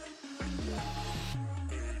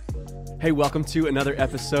Hey, welcome to another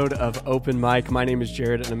episode of Open Mic. My name is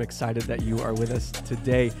Jared, and I'm excited that you are with us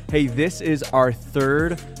today. Hey, this is our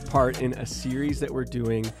third part in a series that we're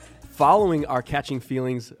doing following our Catching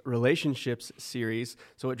Feelings Relationships series.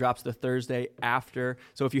 So it drops the Thursday after.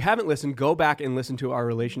 So if you haven't listened, go back and listen to our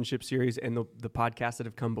relationship series and the podcasts that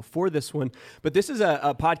have come before this one. But this is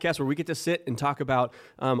a podcast where we get to sit and talk about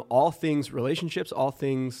all things relationships, all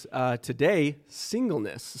things today,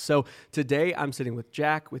 singleness. So today I'm sitting with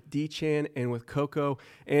Jack, with D-Chan, and with Coco.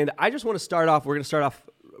 And I just want to start off, we're going to start off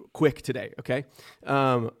quick today, okay?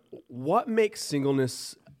 What makes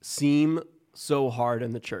singleness seem so hard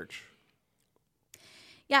in the church?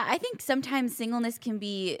 Yeah, I think sometimes singleness can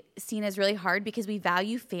be seen as really hard because we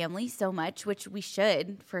value family so much, which we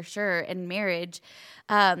should for sure, and marriage.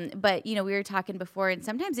 But, you know, we were talking before, and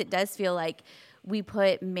sometimes it does feel like we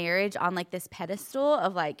put marriage on like this pedestal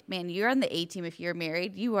of like, man, you're on the A team if you're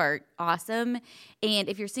married, you are awesome. And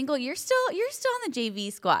if you're single, you're still on the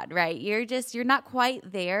JV squad, right? You're not quite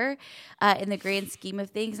there in the grand scheme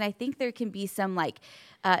of things. And I think there can be some like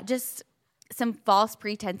just some false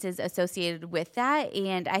pretenses associated with that.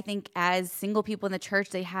 And I think as single people in the church,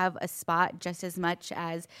 they have a spot just as much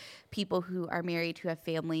as people who are married, who have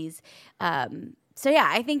families. So yeah,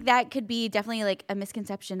 I think that could be definitely like a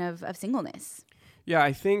misconception of singleness. Yeah,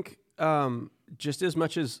 I think just as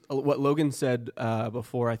much as what Logan said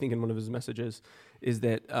before, I think in one of his messages, is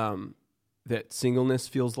that that singleness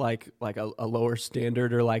feels like a lower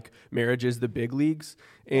standard, or like marriage is the big leagues.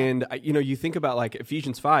 And you think about like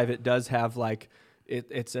Ephesians 5, it does have like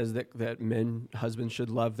it says that husbands should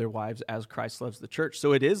love their wives as Christ loves the church.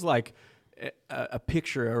 So it is like a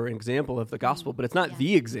picture or an example of the gospel, but it's not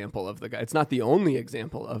the example of it's not the only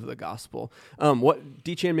example of the gospel.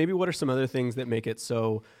 D-Chan, maybe what are some other things that make it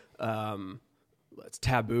so it's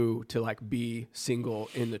taboo to like be single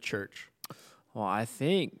in the church? Well, I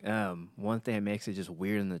think one thing that makes it just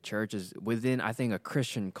weird in the church is within, I think, a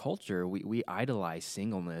Christian culture, we idolize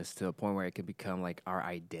singleness to a point where it can become like our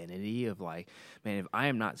identity of like, man, if I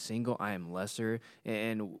am not single, I am lesser.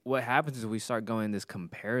 And what happens is we start going this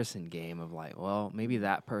comparison game of like, well, maybe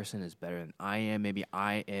that person is better than I am. Maybe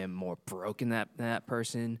I am more broken than that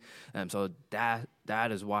person. So that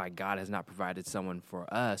is why God has not provided someone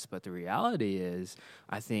for us. But the reality is,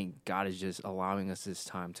 I think God is just allowing us this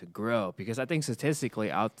time to grow, because I think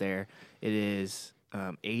statistically out there, it is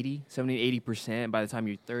 70-80%. By the time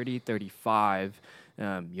you're 30, 35,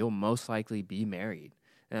 you'll most likely be married.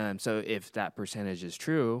 So if that percentage is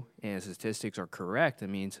true and statistics are correct, it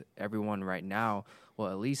means everyone right now will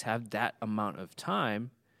at least have that amount of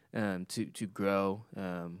time to grow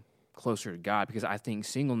closer to God. Because I think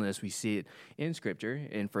singleness, we see it in Scripture.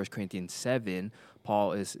 In 1 Corinthians 7,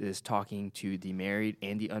 Paul is talking to the married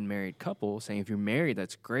and the unmarried couple, saying if you're married,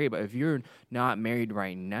 that's great, but if you're not married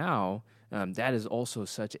right now, that is also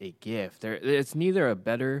such a gift. It's neither a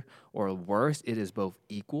better or worse. It is both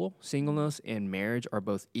equal. Singleness and marriage are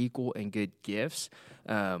both equal and good gifts.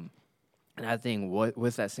 And I think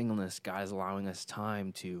with that singleness, God is allowing us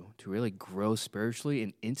time to really grow spiritually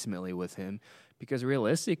and intimately with Him. Because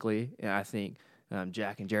realistically, I think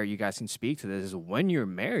Jack and Jared, you guys can speak to this, is when you're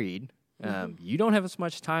married, you don't have as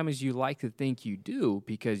much time as you like to think you do,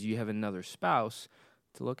 because you have another spouse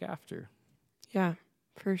to look after. Yeah,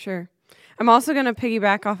 for sure. I'm also going to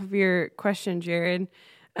piggyback off of your question, Jared.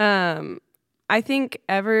 I think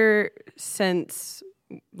ever since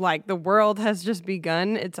like the world has just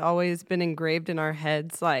begun, it's always been engraved in our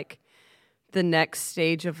heads like the next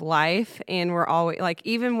stage of life. And we're always like,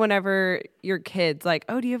 even whenever you're kids, like,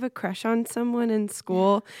 oh, do you have a crush on someone in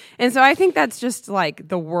school? And so I think that's just like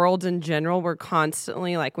the world in general. We're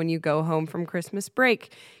constantly like, when you go home from Christmas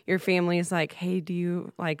break, your family is like, hey, do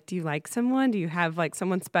you like someone? Do you have like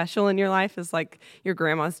someone special in your life? Is like your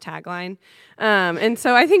grandma's tagline. And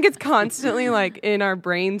so I think it's constantly like in our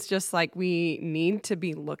brains, just like we need to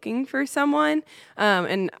be looking for someone.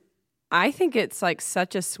 And I think it's like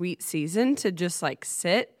such a sweet season to just like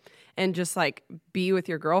sit and just like be with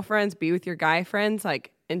your girlfriends, be with your guy friends,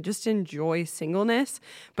 like, and just enjoy singleness.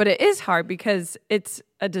 But it is hard because it's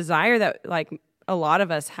a desire that like a lot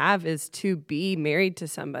of us have, is to be married to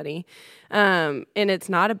somebody. And it's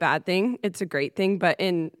not a bad thing. It's a great thing. But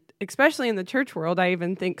especially in the church world, I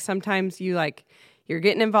even think sometimes you're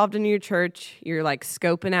getting involved in your church, you're like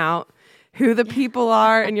scoping out who the people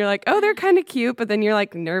are, and you're like, oh, they're kind of cute, but then you're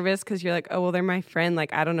like nervous because you're like, oh, well, they're my friend.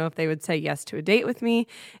 Like, I don't know if they would say yes to a date with me.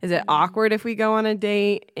 Is it awkward if we go on a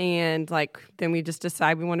date and like then we just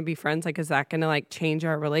decide we want to be friends? Like, is that going to like change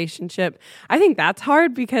our relationship? I think that's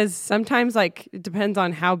hard because sometimes like it depends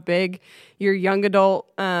on how big your young adult,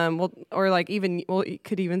 or like even, well, you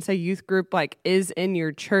could even say youth group, like is in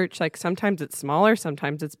your church. Like sometimes it's smaller,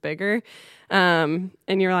 sometimes it's bigger. And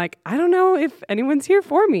you're like, I don't know if anyone's here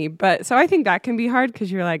for me. But so I think that can be hard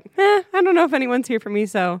because you're like, I don't know if anyone's here for me.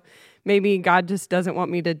 So maybe God just doesn't want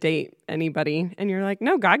me to date anybody. And you're like,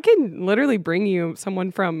 no, God can literally bring you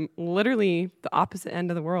someone from literally the opposite end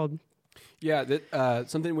of the world. Yeah, that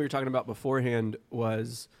something we were talking about beforehand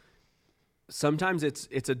was sometimes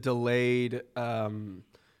it's a delayed,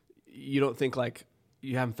 you don't think like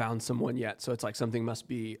you haven't found someone yet. So it's like something must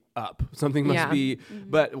be up. Something must be. Mm-hmm.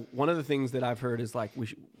 But one of the things that I've heard is like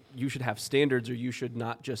you should have standards or you should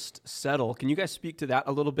not just settle. Can you guys speak to that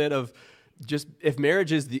a little bit of just if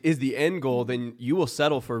marriage is the end goal, then you will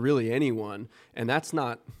settle for really anyone. And that's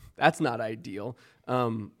not ideal.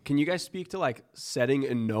 Can you guys speak to like setting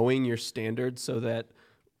and knowing your standards so that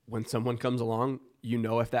when someone comes along, you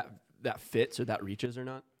know if that fits or that reaches or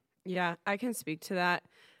not? Yeah, I can speak to that.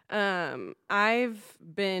 I've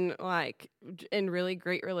been like in really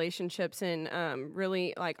great relationships and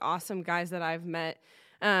really like awesome guys that I've met.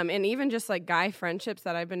 And even just like guy friendships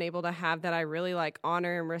that I've been able to have that I really like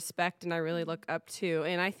honor and respect and I really look up to.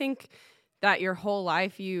 And I think that your whole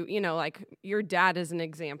life, you know, like your dad is an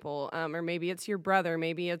example, or maybe it's your brother,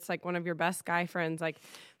 maybe it's like one of your best guy friends, like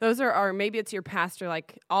those are, or maybe it's your pastor,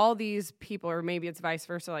 like all these people, or maybe it's vice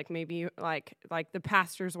versa, like maybe like the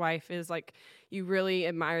pastor's wife is like, you really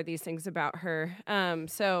admire these things about her.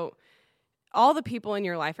 So all the people in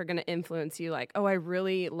your life are going to influence you like, oh, I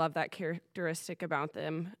really love that characteristic about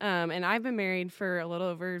them. And I've been married for a little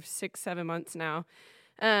over 6-7 months now.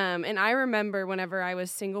 And I remember whenever I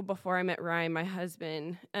was single before I met Ryan, my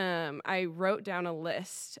husband, I wrote down a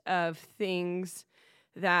list of things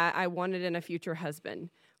that I wanted in a future husband.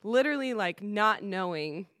 Literally, like, not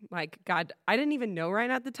knowing, like, God, I didn't even know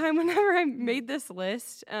Ryan at the time whenever I made this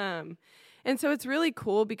list. And so it's really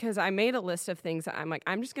cool because I made a list of things that I'm like,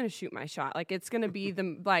 I'm just going to shoot my shot. Like, it's going to be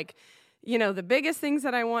the, like, you know, the biggest things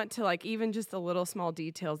that I want to, like, even just the little small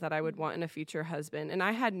details that I would want in a future husband. And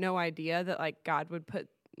I had no idea that, like, God would put,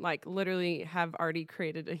 like, literally have already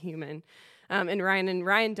created a human. And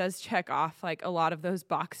Ryan does check off, like, a lot of those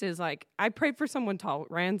boxes. Like, I prayed for someone tall.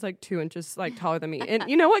 Ryan's, like, 2 inches, like, taller than me. And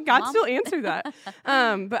you know what? God still answered that.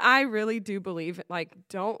 But I really do believe, like,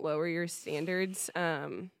 don't lower your standards.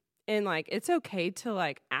 And, like, it's okay to,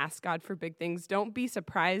 like, ask God for big things. Don't be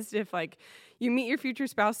surprised if, like, you meet your future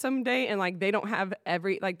spouse someday and, like, they don't have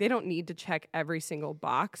they don't need to check every single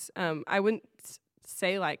box. I wouldn't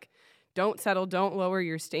say, like, don't settle, don't lower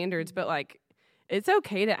your standards, but, like, it's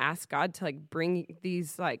okay to ask God to, like, bring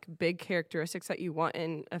these, like, big characteristics that you want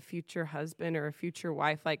in a future husband or a future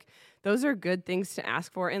wife. Like, those are good things to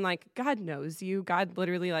ask for. And, like, God knows you. God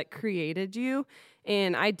literally, like, created you.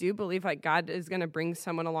 And I do believe, like, God is going to bring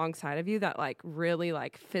someone alongside of you that, like, really,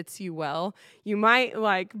 like, fits you well. You might,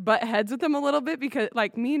 like, butt heads with them a little bit because,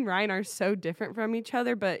 like, me and Ryan are so different from each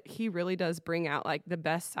other, but he really does bring out, like, the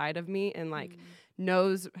best side of me and, like,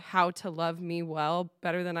 knows how to love me well,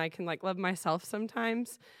 better than I can, like, love myself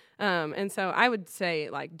sometimes. And so I would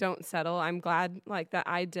say, like, don't settle. I'm glad, like, that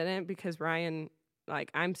I didn't because Ryan,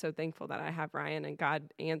 like, I'm so thankful that I have Ryan and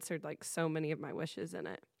God answered, like, so many of my wishes in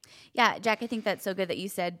it. Yeah, Jack, I think that's so good that you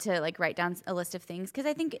said to, like, write down a list of things because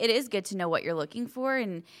I think it is good to know what you're looking for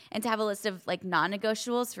and to have a list of, like,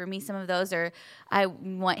 non-negotiables. For me, some of those are I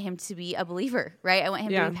want him to be a believer, right? I want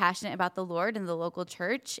him to be passionate about the Lord and the local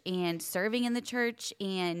church and serving in the church.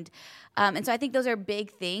 And so I think those are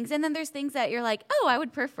big things. And then there's things that you're like, oh, I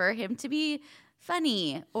would prefer him to be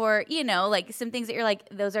funny or, you know, like some things that you're like,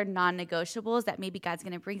 those are non-negotiables that maybe God's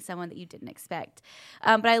going to bring someone that you didn't expect.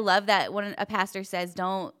 But I love that when a pastor says,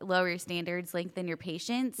 don't lower your standards, lengthen your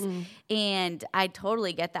patience. And I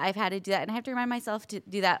totally get that. I've had to do that. And I have to remind myself to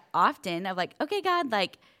do that often of like, okay, God,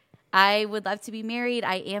 like I would love to be married.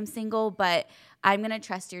 I am single, but I'm going to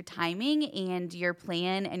trust your timing and your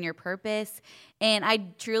plan and your purpose. And I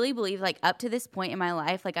truly believe, like, up to this point in my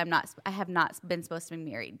life, like, I have not been supposed to be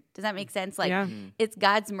married. Does that make sense? Like, it's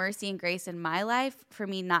God's mercy and grace in my life for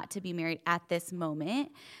me not to be married at this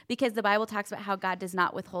moment, because the Bible talks about how God does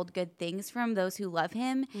not withhold good things from those who love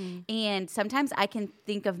him. And sometimes I can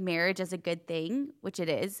think of marriage as a good thing, which it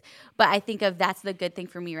is, but I think of that's the good thing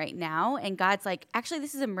for me right now. And God's like, actually,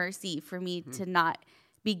 this is a mercy for me to not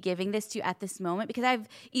be giving this to you at this moment, because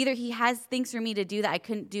he has things for me to do that I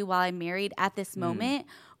couldn't do while I'm married at this moment,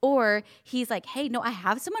 or he's like, hey, no, I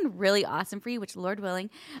have someone really awesome for you, which Lord willing,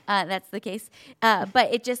 that's the case.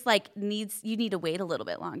 But it just like you need to wait a little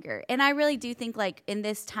bit longer. And I really do think like in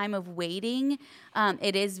this time of waiting,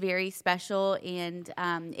 it is very special, and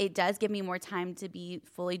it does give me more time to be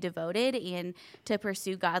fully devoted and to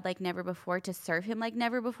pursue God like never before, to serve him like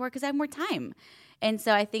never before, because I have more time. And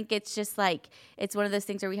so I think it's just like, it's one of those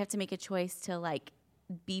things where we have to make a choice to like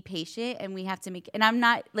be patient, and we have to make, and I'm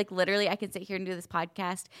not like literally, I can sit here and do this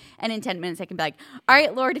podcast and in 10 minutes I can be like, all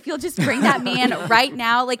right, Lord, if you'll just bring that man right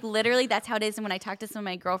now, like literally that's how it is. And when I talk to some of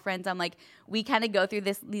my girlfriends, I'm like, we kind of go through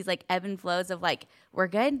these like ebb and flows of like, we're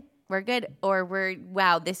good, or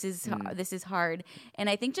wow, this is hard. And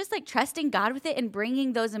I think just like trusting God with it and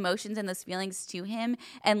bringing those emotions and those feelings to him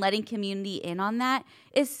and letting community in on that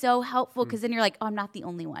is so helpful, because then you're like, oh, I'm not the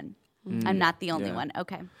only one. I'm not the only one.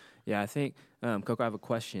 Okay. Yeah, I think, Coco, I have a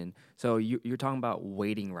question. So you're talking about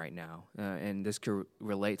waiting right now, and this could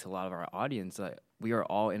relate to a lot of our audience. We are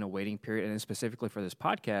all in a waiting period, and specifically for this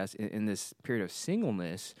podcast, in this period of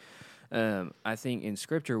singleness. I think in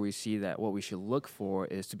Scripture we see that what we should look for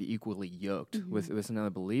is to be equally yoked with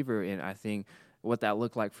another believer, and I think what that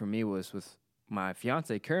looked like for me was with my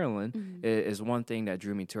fiance Carolyn. Is one thing that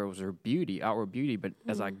drew me to her was her beauty, outward beauty. But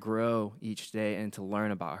as I grow each day and to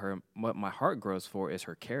learn about her, what my heart grows for is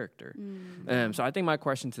her character. So I think my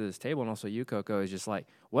question to this table, and also you, Coco, is just like,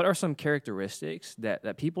 what are some characteristics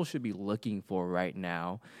that people should be looking for right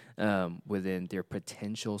now within their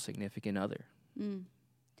potential significant other?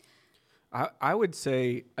 I would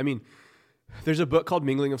say, I mean, there's a book called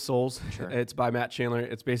Mingling of Souls. Sure. It's by Matt Chandler.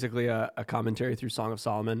 It's basically a commentary through Song of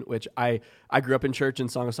Solomon, which I grew up in church,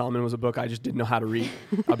 and Song of Solomon was a book I just didn't know how to read,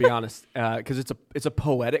 I'll be honest, because it's a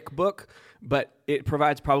poetic book, but it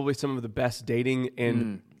provides probably some of the best dating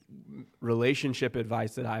and relationship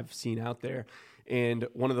advice that I've seen out there. And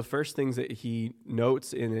one of the first things that he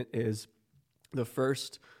notes in it is the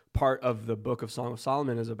first part of the book of Song of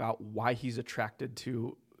Solomon is about why he's attracted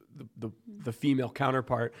to the female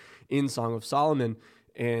counterpart in Song of Solomon.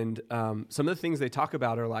 And some of the things they talk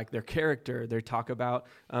about are like their character. They talk about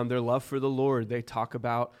their love for the Lord. They talk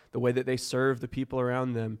about the way that they serve the people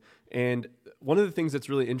around them. And one of the things that's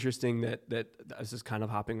really interesting that this is kind of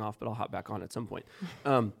hopping off, but I'll hop back on at some point.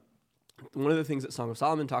 One of the things that Song of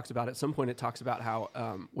Solomon talks about, at some point it talks about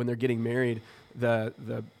how when they're getting married, the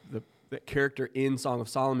character in Song of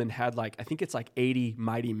Solomon had like, I think it's like 80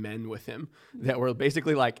 mighty men with him that were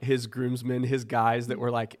basically like his groomsmen, his guys that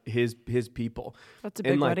were like his people. That's a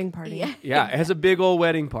big wedding party. Yeah, it has a big old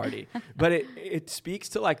wedding party. But it speaks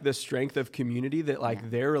to like the strength of community, that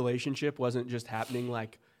like their relationship wasn't just happening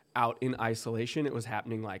like out in isolation. It was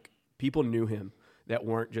happening like people knew him that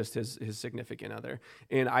weren't just his significant other.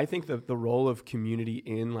 And I think the role of community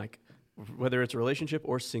in like, whether it's a relationship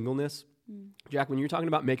or singleness, Jack, when you're talking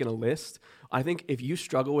about making a list, I think if you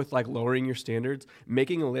struggle with like lowering your standards,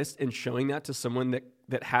 making a list and showing that to someone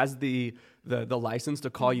that has the license to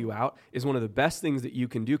call you out is one of the best things that you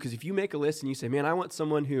can do. Because if you make a list and you say, man, I want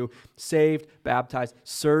someone who saved, baptized,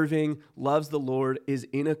 serving, loves the Lord, is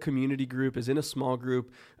in a community group, is in a small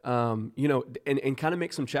group, and kind of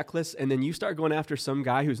make some checklists, and then you start going after some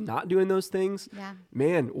guy who's not doing those things,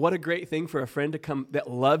 man, what a great thing for a friend to come that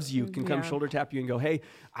loves you, can come shoulder tap you and go, hey,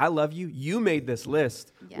 I love you. You made this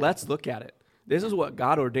list. Let's look at it. This is what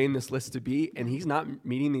God ordained this list to be, and he's not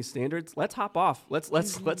meeting these standards. Let's hop off. Let's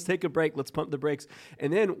take a break. Let's pump the brakes.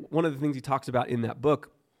 And then one of the things he talks about in that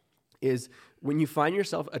book is when you find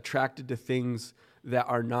yourself attracted to things that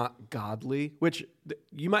are not godly, which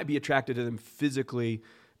you might be attracted to them physically,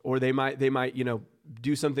 or they might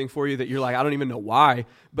do something for you that you're like, I don't even know why,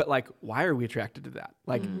 but like, why are we attracted to that?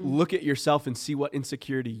 Like, look at yourself and see what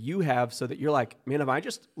insecurity you have, so that you're like, man, am I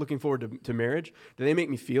just looking forward to marriage? Do they make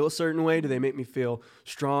me feel a certain way? Do they make me feel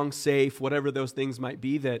strong, safe, whatever those things might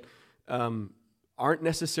be that aren't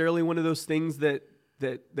necessarily one of those things that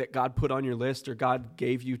God put on your list or God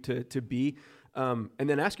gave you to be? And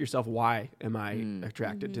then ask yourself, why am I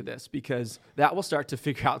attracted to this? Because that will start to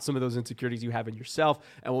figure out some of those insecurities you have in yourself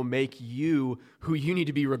and will make you who you need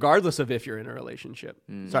to be, regardless of if you're in a relationship.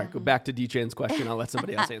 Sorry, go back to D-Chan's question. I'll let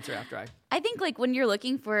somebody else answer after I think like when you're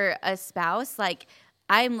looking for a spouse, like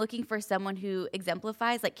I'm looking for someone who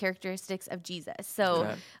exemplifies like characteristics of Jesus.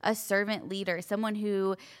 So a servant leader, someone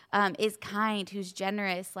who is kind, who's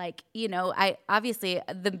generous. Like, I obviously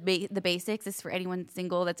the basics is for anyone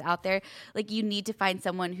single that's out there. Like, you need to find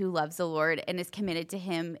someone who loves the Lord and is committed to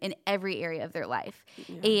him in every area of their life.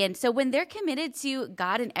 And so when they're committed to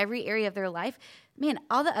God in every area of their life, man,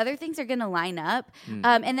 all the other things are going to line up.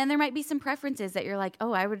 And then there might be some preferences that you're like,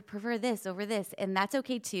 oh, I would prefer this over this. And that's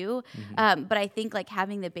okay too. But I think like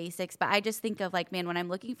having the basics, but I just think of like, man, when I'm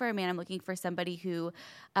looking for a man, I'm looking for somebody who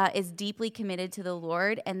is deeply committed to the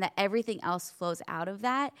Lord and that everything else flows out of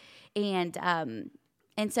that. And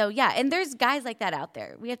so, yeah, and there's guys like that out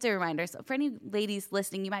there. We have to remind ourselves. For any ladies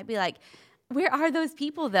listening, you might be like, where are those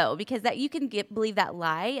people, though? Because that you can believe that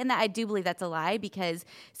lie, and that I do believe that's a lie because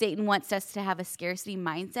Satan wants us to have a scarcity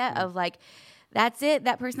mindset of like, that's it,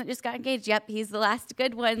 that person that just got engaged, yep, he's the last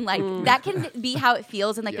good one. Like, that can be how it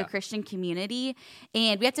feels in like a Christian community,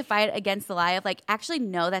 and we have to fight against the lie of like, actually,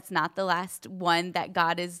 no, that's not the last one that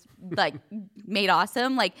God is like made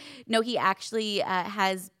awesome. Like, no, he actually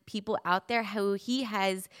has people out there who he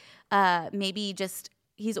has maybe just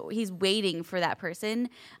he's waiting for that person.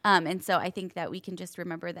 And so I think that we can just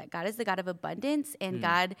remember that God is the God of abundance, and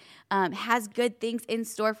God has good things in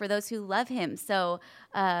store for those who love him. So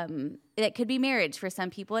it could be marriage for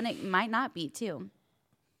some people, and it might not be too.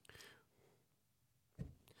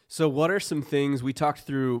 So what are some things, we talked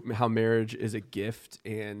through how marriage is a gift,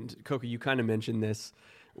 and Coco, you kind of mentioned this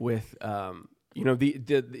with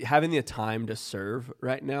the having the time to serve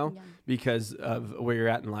right now because of where you're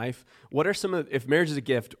at in life. What are some of, if marriage is a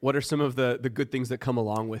gift, what are some of the good things that come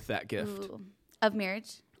along with that gift? Of marriage?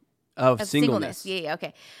 Of singleness. Yeah,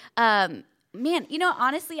 okay. Man,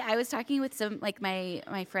 honestly, I was talking with some, like,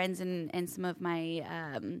 my friends and some of my,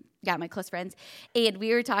 my close friends, and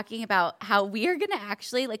we were talking about how we are going to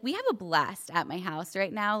actually, like, we have a blast at my house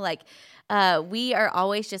right now. Like, we are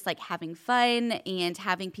always just, like, having fun and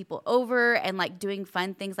having people over and, like, doing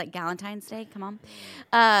fun things like Valentine's Day. Come on.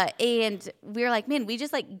 And we were like, man, we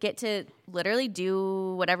just, like, get to literally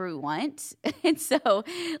do whatever we want. And so,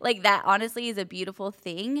 like, that honestly is a beautiful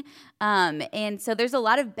thing. And so there's a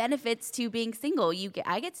lot of benefits to being single.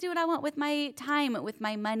 I get to do what I want with my time, with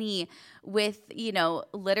my money, with,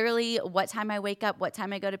 literally what time I wake up, what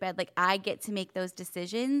time I go to bed. Like, I get to make those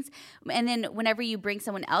decisions. And then whenever you bring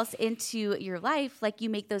someone else into your life, like, you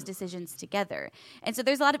make those decisions together. And so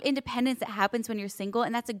there's a lot of independence that happens when you're single,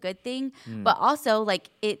 and that's a good thing. But also, like,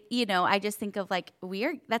 I just think of, like,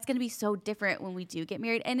 that's going to be so different when we do get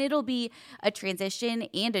married, and it'll be a transition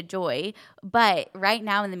and a joy. But right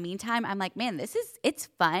now, in the meantime, I'm like, man, it's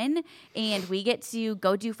fun, and we get to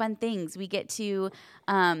go do fun things. We get to,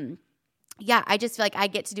 I just feel like I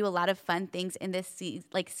get to do a lot of fun things in this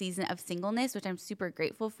season of singleness, which I'm super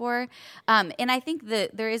grateful for. And I think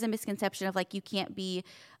that there is a misconception of, like, you can't be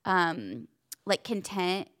like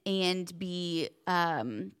content and be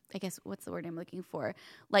I guess what's the word I'm looking for?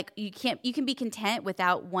 Like, you can be content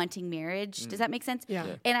without wanting marriage. Does that make sense? Yeah.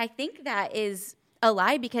 And I think that is a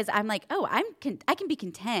lie, because I'm like, oh, I can be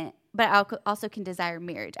content, but I also can desire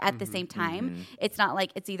marriage at the same time. It's not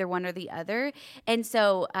like it's either one or the other. And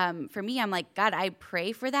so for me, I'm like, God, I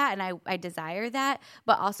pray for that, and I desire that,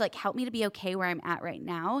 but also, like, help me to be okay where I'm at right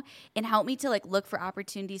now, and help me to, like, look for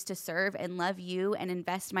opportunities to serve and love you and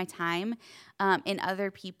invest my time in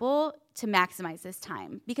other people to maximize this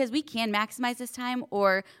time, because we can maximize this time,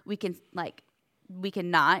 or we can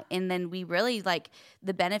not, and then we really, like,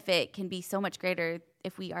 the benefit can be so much greater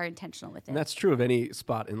if we are intentional with it. And that's true of any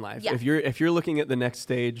spot in life. Yeah. If you're looking at the next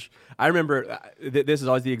stage, I remember this is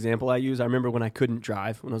always the example I use. I remember when I couldn't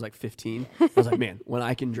drive when I was like 15. I was like, man, when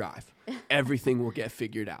I can drive, everything will get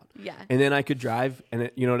figured out. Yeah. And then I could drive,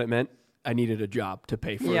 and you know what it meant? I needed a job to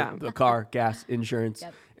pay for the car, gas, insurance.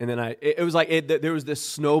 Yep. And then it was like there was this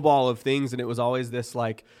snowball of things, and it was always this,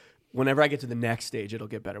 like, whenever I get to the next stage, it'll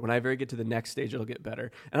get better. Whenever I get to the next stage, it'll get better.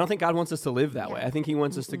 And I don't think God wants us to live that way. I think he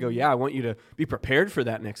wants us to go, I want you to be prepared for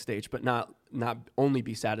that next stage, but not only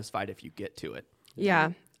be satisfied if you get to it.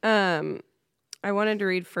 Yeah. I wanted to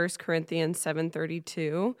read 1 Corinthians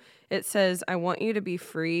 7:32. It says, I want you to be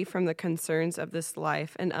free from the concerns of this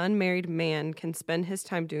life. An unmarried man can spend his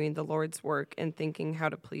time doing the Lord's work and thinking how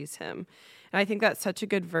to please him. And I think that's such a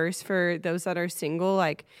good verse for those that are single.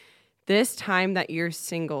 Like, this time that you're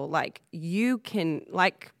single, like, you can,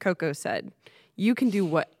 like Coco said, you can do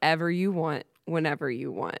whatever you want whenever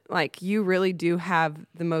you want. Like, you really do have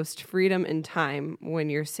the most freedom and time when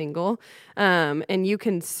you're single. And you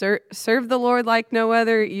can serve the Lord like no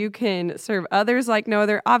other. You can serve others like no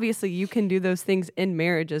other. Obviously, you can do those things in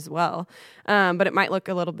marriage as well. But it might look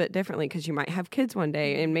a little bit differently, because you might have kids one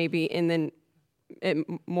day, and then it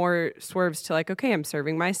more swerves to, like, okay, I'm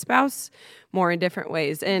serving my spouse more in different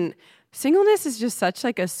ways. singleness is just such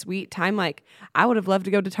like a sweet time. Like I would have loved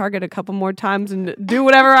to go to Target a couple more times and do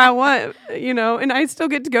whatever I want, and I still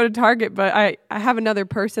get to go to Target, but I have another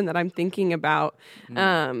person that I'm thinking about,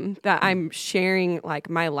 that I'm sharing like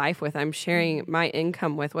my life with. I'm sharing my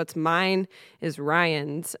income with. What's mine is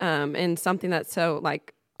Ryan's. And something that's so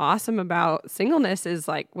like awesome about singleness is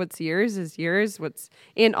like what's yours is yours,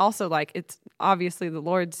 and also like it's obviously the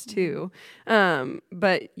Lord's too,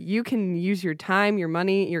 but you can use your time, your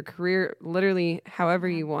money, your career literally however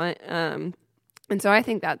you want, and so I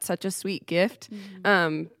think that's such a sweet gift,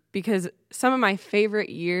 because some of my favorite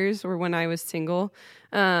years were when I was single,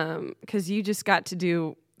 because you just got to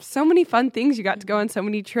do so many fun things. You got to go on so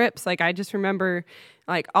many trips. Like I just remember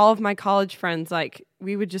like all of my college friends, like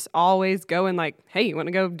we would just always go and like, hey, you want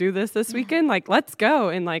to go do this weekend? Like, let's go.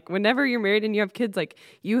 And like, whenever you're married and you have kids, like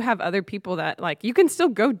you have other people that like, you can still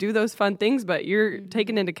go do those fun things, but you're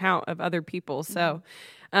taking into account of other people. So,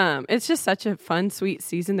 it's just such a fun, sweet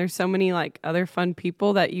season. There's so many like other fun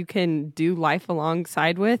people that you can do life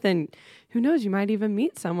alongside with. And who knows, you might even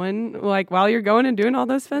meet someone like while you're going and doing all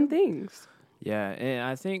those fun things. Yeah, and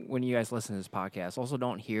I think when you guys listen to this podcast, also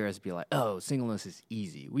don't hear us be like, oh, singleness is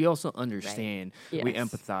easy. We also understand, Right. we Yes.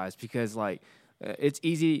 empathize, because like it's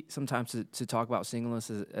easy sometimes to talk about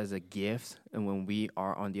singleness as a gift, and when we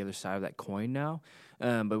are on the other side of that coin now.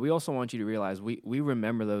 But we also want you to realize we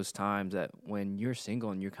remember those times that when you're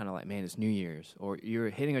single and you're kind of like, man, it's New Year's, or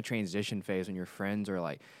you're hitting a transition phase when your friends are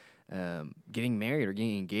like, getting married or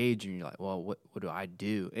getting engaged, and you're like, well, what do I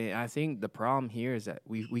do? And I think the problem here is that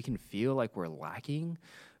we can feel like we're lacking,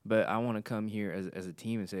 but I want to come here as a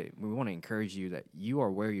team and say, we want to encourage you that you are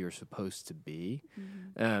where you're supposed to be.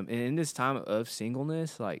 And in this time of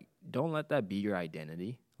singleness, like, don't let that be your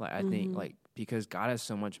identity. Like, I think, like, because God has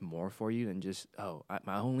so much more for you than just,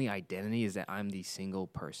 my only identity is that I'm the single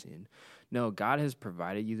person. No, God has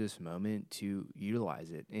provided you this moment to utilize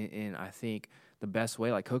it. And I think the best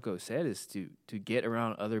way, like Coco said, is to get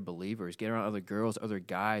around other believers, get around other girls, other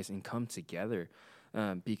guys, and come together.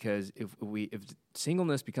 Because if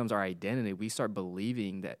singleness becomes our identity, we start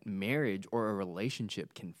believing that marriage or a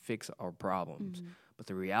relationship can fix our problems. But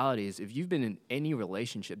the reality is, if you've been in any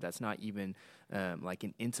relationship that's not even like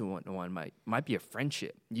an intimate one, might be a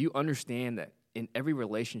friendship, you understand that in every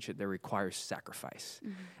relationship there requires sacrifice.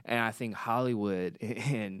 And I think Hollywood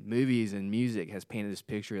and movies and music has painted this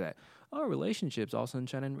picture that, relationships all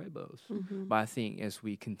sunshine and rainbows. But I think as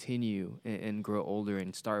we continue and grow older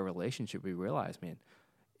and start a relationship, we realize, man,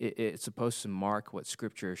 it's supposed to mark what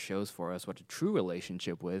Scripture shows for us, what a true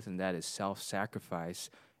relationship with, and that is self-sacrifice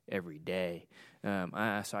every day. So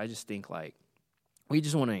I just think, like, we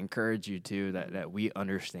just want to encourage you, too, that we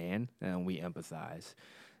understand and we empathize.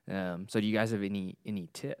 So do you guys have any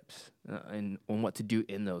tips on what to do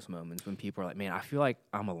in those moments when people are like, man, I feel like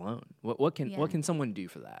I'm alone? What can someone do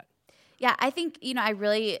for that? Yeah, I think,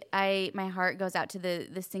 my heart goes out to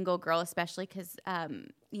the single girl, especially because,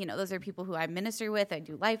 those are people who I minister with, I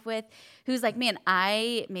do life with, who's like, man,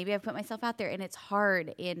 maybe I've put myself out there and it's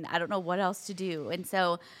hard and I don't know what else to do. And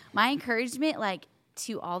so my encouragement, like,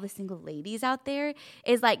 to all the single ladies out there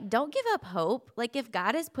is like, don't give up hope. Like, if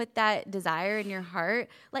God has put that desire in your heart,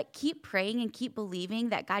 like, keep praying and keep believing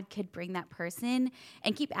that God could bring that person,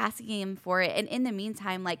 and keep asking him for it. And in the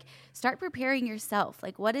meantime, like, start preparing yourself.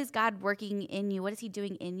 Like, what is God working in you? What is he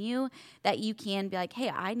doing in you that you can be like, hey,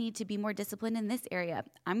 I need to be more disciplined in this area.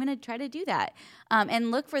 I'm going to try to do that.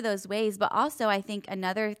 And look for those ways. But also, I think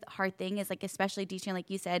another hard thing is, like, especially teaching, like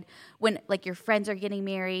you said, when like your friends are getting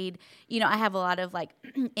married, I have a lot of like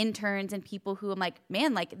interns and people who I'm like,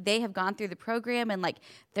 man, like, they have gone through the program and like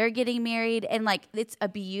they're getting married, and like it's a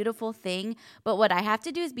beautiful thing. But what I have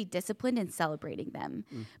to do is be disciplined in celebrating them.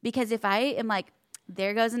 Because if I am like,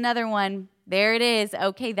 there goes another one, there it is,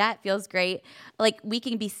 okay, that feels great, like, we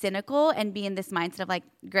can be cynical and be in this mindset of like,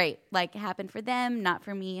 great, like, it happened for them, not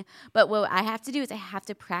for me. But what I have to do is I have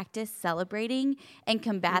to practice celebrating and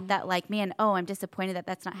combat that, like, man, I'm disappointed that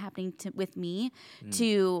that's not happening with me,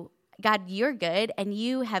 to God, you're good, and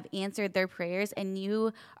you have answered their prayers, and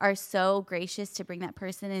you are so gracious to bring that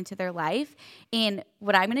person into their life. And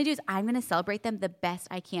what I'm going to do is I'm going to celebrate them the best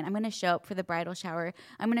I can. I'm going to show up for the bridal shower.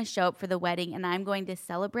 I'm going to show up for the wedding, and I'm going to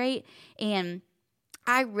celebrate. And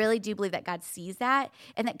I really do believe that God sees that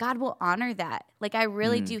and that God will honor that. Like, I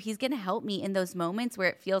really do. He's going to help me in those moments where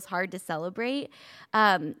it feels hard to celebrate.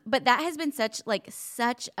 But that has been such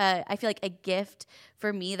a, I feel like, a gift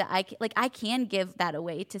for me that I can give that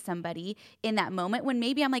away to somebody in that moment when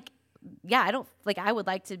maybe I'm like, I would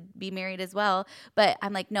like to be married as well, but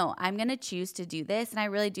I'm like, no, I'm going to choose to do this. And I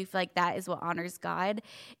really do feel like that is what honors God.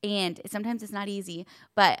 And sometimes it's not easy,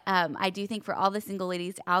 but I do think for all the single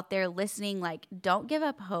ladies out there listening, like, don't give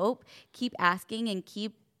up hope, keep asking and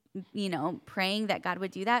keep praying that God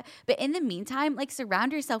would do that. But in the meantime, like,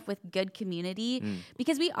 surround yourself with good community,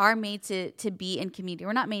 because we are made to be in community.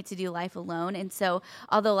 We're not made to do life alone. And so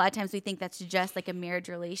although a lot of times we think that's just like a marriage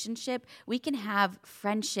relationship, we can have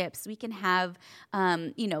friendships. We can have,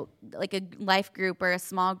 like a life group or a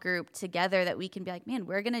small group together that we can be like, man,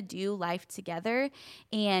 we're going to do life together.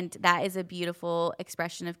 And that is a beautiful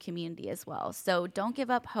expression of community as well. So don't give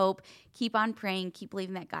up hope. Keep on praying. Keep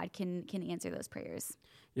believing that God can answer those prayers.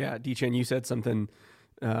 Yeah, D-Chan, you said something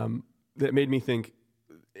that made me think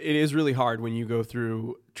it is really hard when you go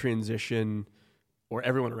through transition, or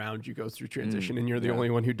everyone around you goes through transition, and you're the only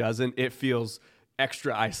one who doesn't. It feels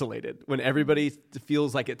extra isolated when everybody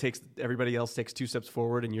feels like everybody else takes 2 steps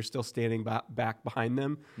forward and you're still standing back behind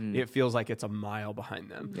them. It feels like it's a mile behind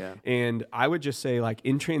them. Yeah. And I would just say, like,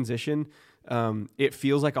 in transition, it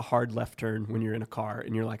feels like a hard left turn when you're in a car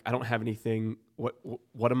and you're like, I don't have anything.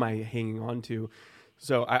 What am I hanging on to?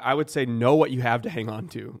 So I would say know what you have to hang on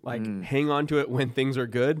to. Like, hang on to it when things are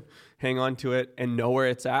good, hang on to it and know where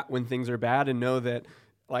it's at when things are bad, and know that,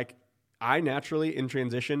 like, I naturally in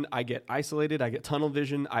transition, I get isolated, I get tunnel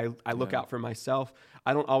vision, I look out for myself.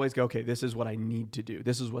 I don't always go, okay, this is what I need to do.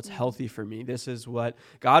 This is what's healthy for me. This is what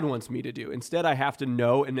God wants me to do. Instead, I have to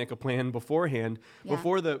know and make a plan beforehand,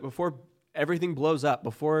 before everything blows up,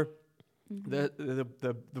 before the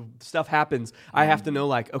stuff happens. I have to know,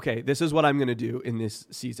 like, okay, this is what I'm going to do in this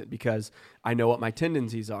season because I know what my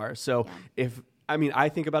tendencies are. So I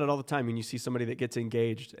think about it all the time when you see somebody that gets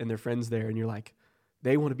engaged and their friends there and you're like,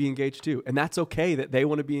 they want to be engaged too. And that's okay that they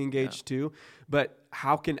want to be engaged too. But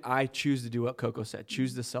how can I choose to do what Coco said?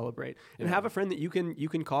 Choose to celebrate and have a friend that you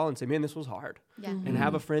can call and say, man, this was hard. Yeah. And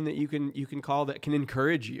have a friend that you can call that can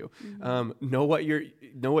encourage you. Know what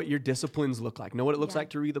your disciplines look like. Know what it looks like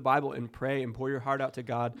to read the Bible and pray and pour your heart out to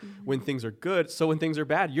God when things are good. So when things are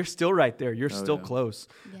bad, you're still right there. You're still close.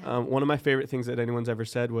 Yeah. One of my favorite things that anyone's ever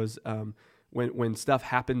said was, when stuff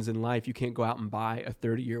happens in life, you can't go out and buy a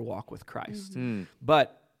 30-year walk with Christ.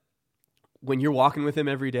 But when you're walking with him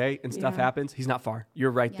every day and stuff happens, he's not far.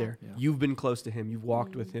 You're right there. Yeah. You've been close to him. You've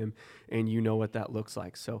walked with him, and you know what that looks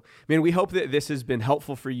like. So, man, we hope that this has been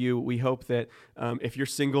helpful for you. We hope that if you're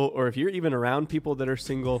single, or if you're even around people that are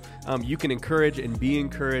single, you can encourage and be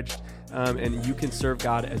encouraged, and you can serve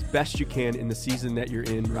God as best you can in the season that you're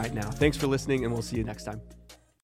in right now. Thanks for listening, and we'll see you next time.